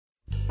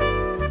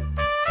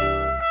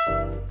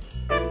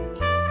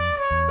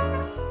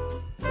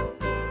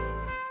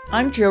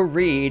I'm Joe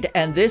Reed,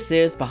 and this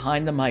is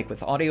Behind the Mic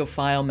with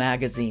AudioFile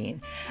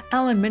Magazine.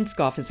 Alan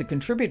Minskoff is a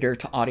contributor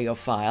to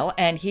AudioFile,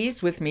 and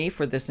he's with me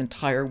for this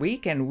entire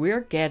week, and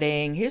we're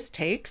getting his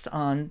takes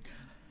on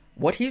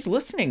what he's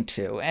listening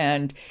to.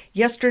 And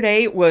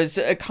yesterday was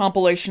a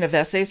compilation of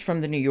essays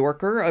from The New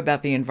Yorker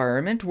about the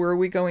environment. Where are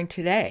we going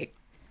today?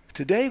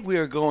 Today we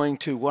are going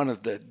to one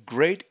of the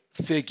great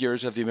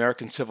figures of the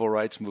American Civil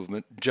Rights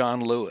Movement,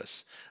 John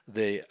Lewis,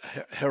 the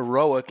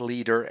heroic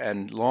leader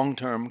and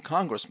long-term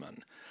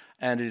congressman.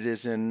 And it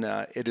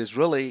is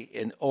really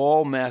in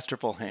all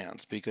masterful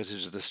hands, because it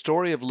is the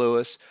story of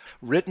Lewis,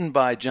 written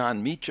by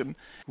Jon Meacham,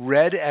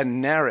 read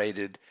and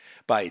narrated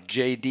by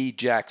J.D.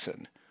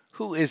 Jackson,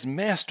 who is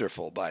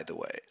masterful, by the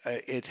way.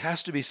 It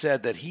has to be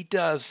said that he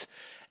does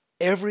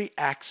every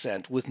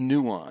accent with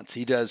nuance.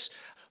 He does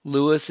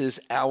Lewis's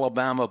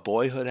Alabama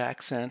boyhood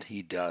accent.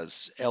 He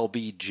does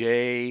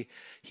LBJ.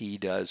 He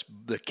does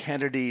the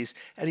Kennedys.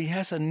 And he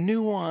has a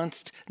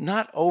nuanced,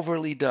 not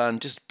overly done,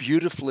 just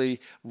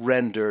beautifully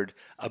rendered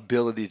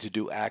ability to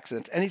do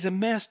accents. And he's a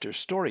master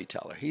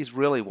storyteller. He's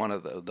really one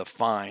of the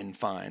fine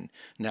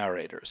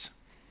narrators.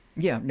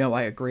 Yeah, no,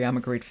 I agree. I'm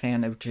a great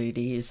fan of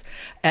JD's.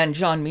 And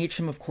Jon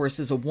Meacham, of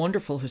course, is a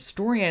wonderful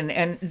historian.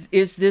 And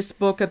is this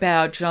book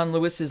about John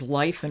Lewis's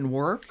life and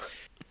work?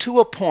 To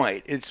a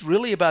point. It's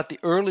really about the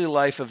early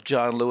life of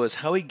John Lewis,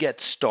 how he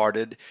gets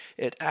started.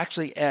 It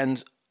actually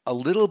ends a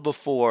little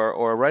before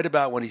or right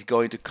about when he's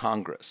going to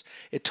Congress.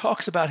 It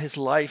talks about his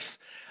life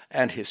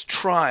and his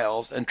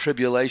trials and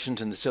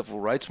tribulations in the civil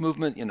rights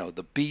movement,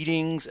 the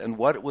beatings and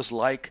what it was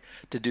like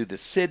to do the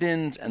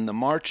sit-ins and the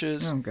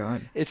marches. Oh,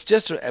 God.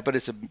 But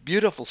it's a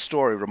beautiful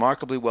story,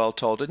 remarkably well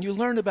told, and you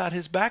learn about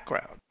his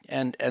background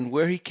and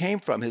where he came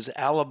from, his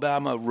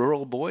Alabama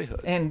rural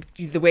boyhood. And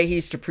the way he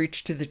used to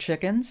preach to the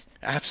chickens.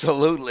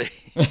 Absolutely.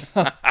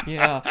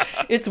 Yeah,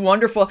 it's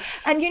wonderful.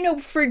 And,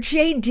 for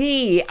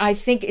JD, I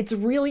think it's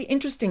really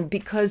interesting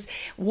because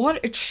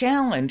what a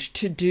challenge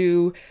to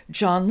do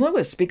John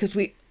Lewis, because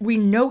we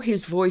know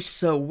his voice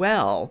so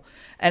well.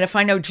 And if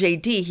I know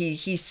JD,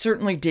 he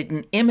certainly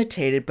didn't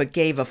imitate it, but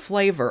gave a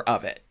flavor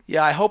of it.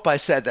 Yeah, I hope I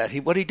said that.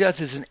 What he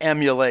does is an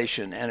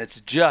emulation, and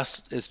it's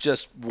just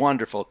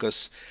wonderful,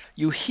 because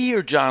you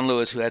hear John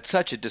Lewis, who had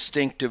such a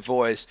distinctive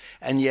voice,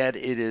 and yet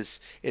it is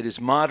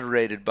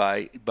moderated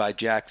by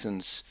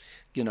Jackson's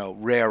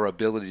rare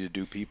ability to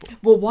do people.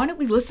 Well, why don't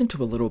we listen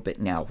to a little bit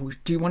now?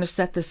 Do you want to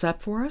set this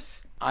up for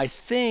us? I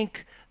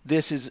think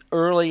this is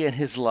early in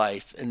his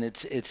life, and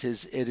it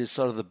is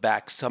sort of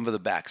some of the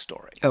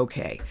backstory.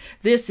 Okay.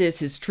 This is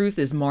His Truth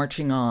is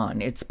Marching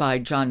On. It's by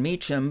Jon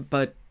Meacham,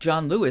 but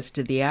John Lewis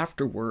did the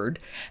afterword,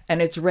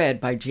 and it's read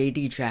by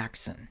J.D.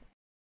 Jackson.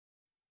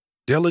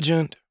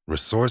 Diligent,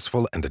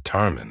 resourceful, and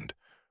determined,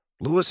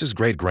 Lewis's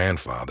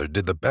great-grandfather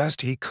did the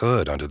best he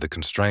could under the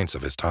constraints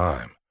of his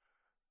time.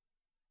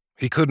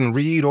 He couldn't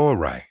read or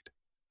write,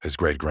 his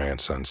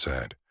great-grandson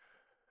said,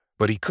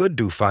 but he could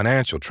do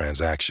financial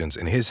transactions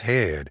in his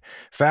head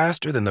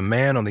faster than the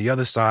man on the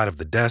other side of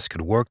the desk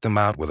could work them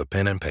out with a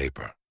pen and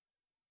paper.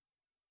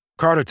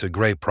 Carter took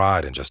great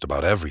pride in just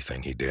about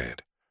everything he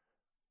did.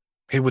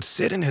 He would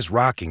sit in his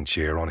rocking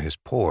chair on his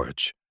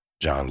porch,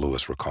 John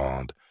Lewis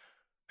recalled,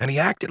 and he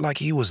acted like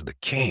he was the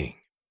king.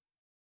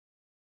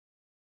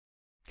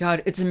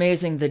 God, it's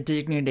amazing the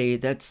dignity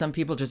that some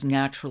people just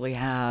naturally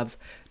have,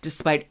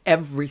 despite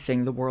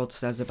everything the world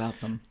says about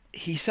them.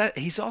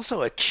 He's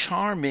also a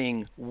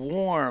charming,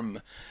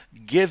 warm,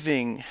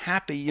 giving,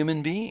 happy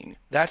human being.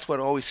 That's what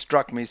always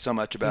struck me so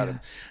much about him.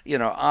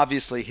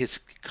 Obviously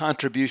his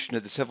contribution to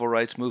the civil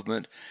rights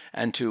movement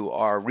and to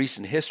our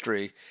recent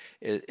history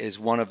is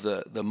one of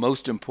the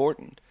most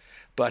important.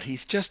 But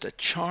he's just a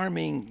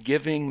charming,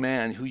 giving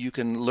man who you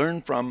can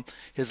learn from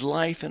his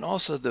life, and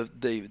also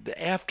the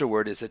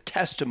afterward is a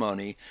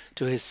testimony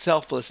to his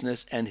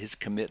selflessness and his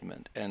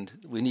commitment, and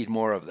we need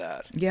more of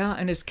that. Yeah,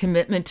 and his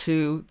commitment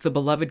to the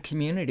beloved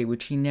community,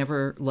 which he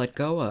never let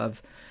go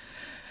of.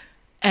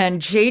 And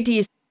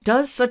J.D.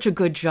 does such a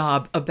good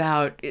job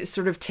about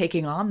sort of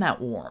taking on that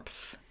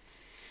warmth.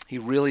 He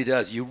really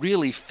does. You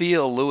really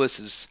feel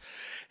Lewis's,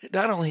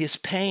 not only his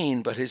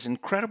pain, but his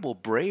incredible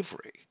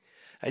bravery.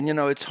 And,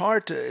 it's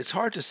hard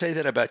to say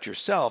that about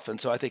yourself.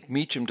 And so I think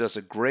Meacham does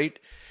a great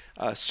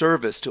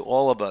service to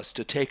all of us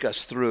to take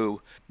us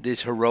through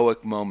these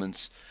heroic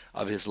moments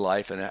of his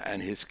life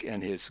and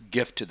his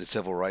gift to the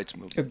civil rights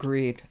movement.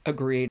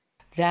 Agreed.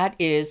 That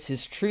is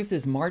His Truth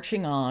is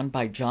Marching On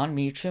by Jon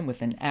Meacham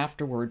with an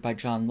afterword by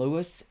John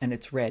Lewis, and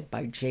it's read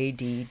by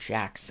J.D.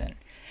 Jackson.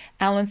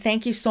 Alan,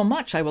 thank you so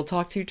much. I will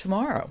talk to you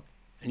tomorrow.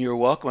 And you're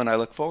welcome, and I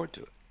look forward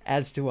to it.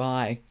 As do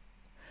I.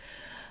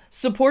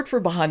 Support for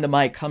Behind the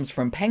Mic comes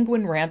from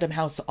Penguin Random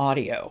House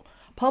Audio,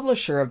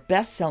 publisher of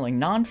best-selling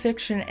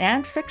nonfiction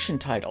and fiction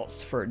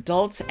titles for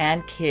adults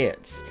and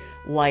kids,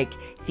 like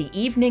The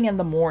Evening and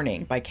the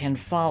Morning by Ken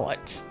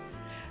Follett,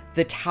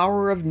 The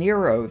Tower of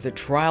Nero, The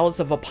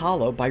Trials of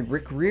Apollo by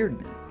Rick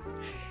Riordan.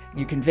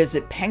 You can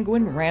visit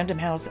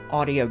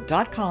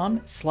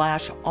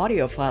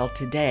penguinrandomhouseaudio.com/audiophile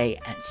today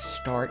and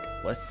start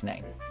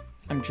listening.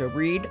 I'm Joe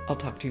Reed. I'll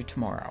talk to you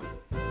tomorrow.